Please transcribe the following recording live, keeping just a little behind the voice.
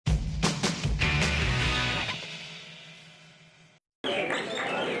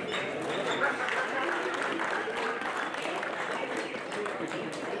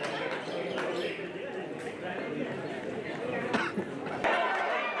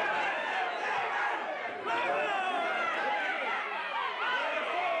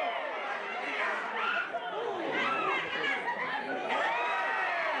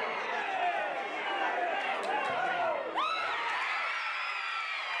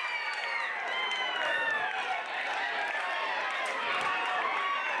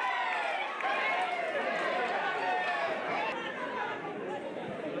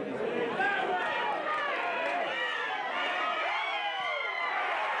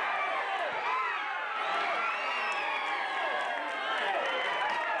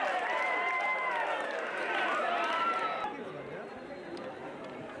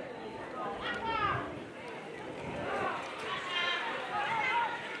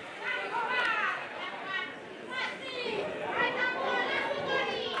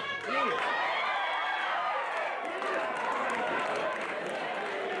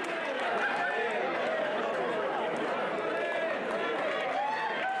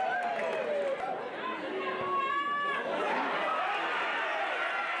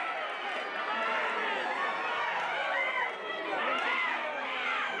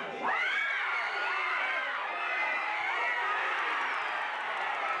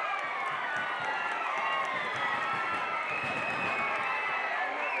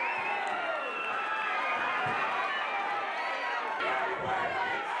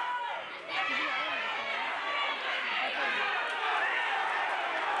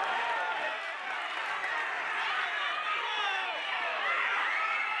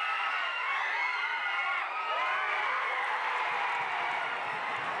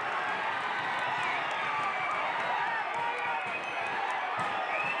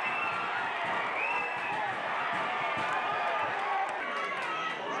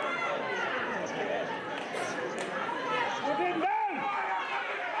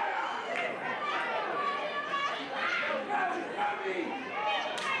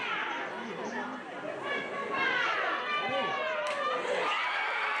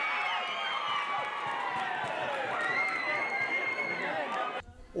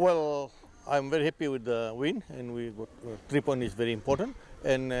Well, I'm very happy with the win, and we got 3 points is very important.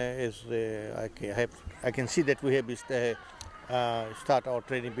 And as I can see that we have start our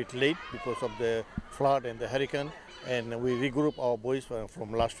training a bit late because of the flood and the hurricane, and we regroup our boys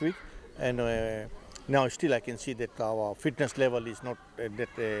from last week, and now still I can see that our fitness level is not that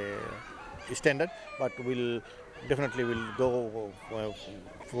standard, but we'll definitely will go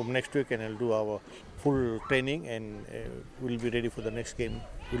from next week and I'll do our full training, and we'll be ready for the next game.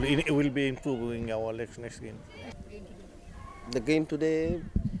 We'll be improving our next game. The game today,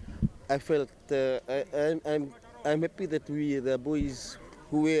 I felt I'm happy that the boys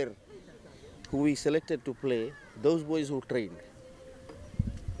who we selected to play, those boys who trained.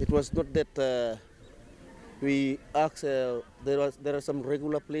 It was not that we asked. There are some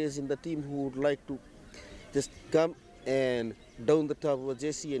regular players in the team who would like to just come and don the Tavua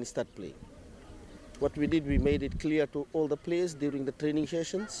jersey and start playing. What we did, we made it clear to all the players during the training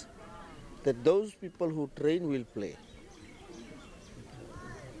sessions that those people who train will play.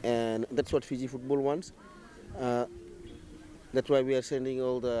 And that's what Fiji football wants. That's why we are sending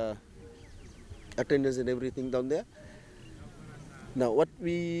all the attendance and everything down there. Now, what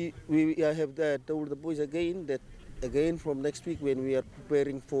I have told the boys again, that again from next week when we are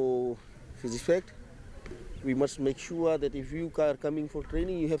preparing for Fiji Fact, we must make sure that if you are coming for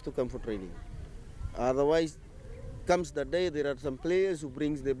training, you have to come for training. Otherwise, comes the day there are some players who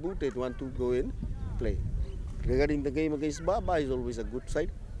brings their boot and want to go and play. Regarding the game against Baba is always a good side,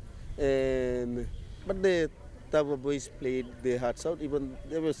 but the Tavua boys played their hearts out. Even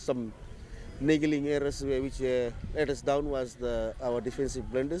there was some niggling errors which let us down was our defensive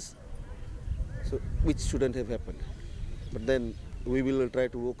blunders, so which shouldn't have happened. But then we will try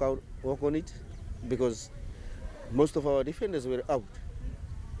to work on it, because most of our defenders were out.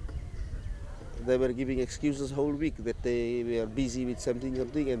 They were giving excuses whole week that they were busy with something,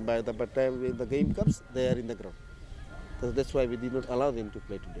 and by the time when the game comes, they are in the ground. So that's why we did not allow them to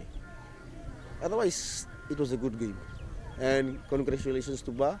play today. Otherwise, it was a good game. And congratulations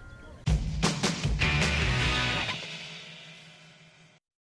to Ba.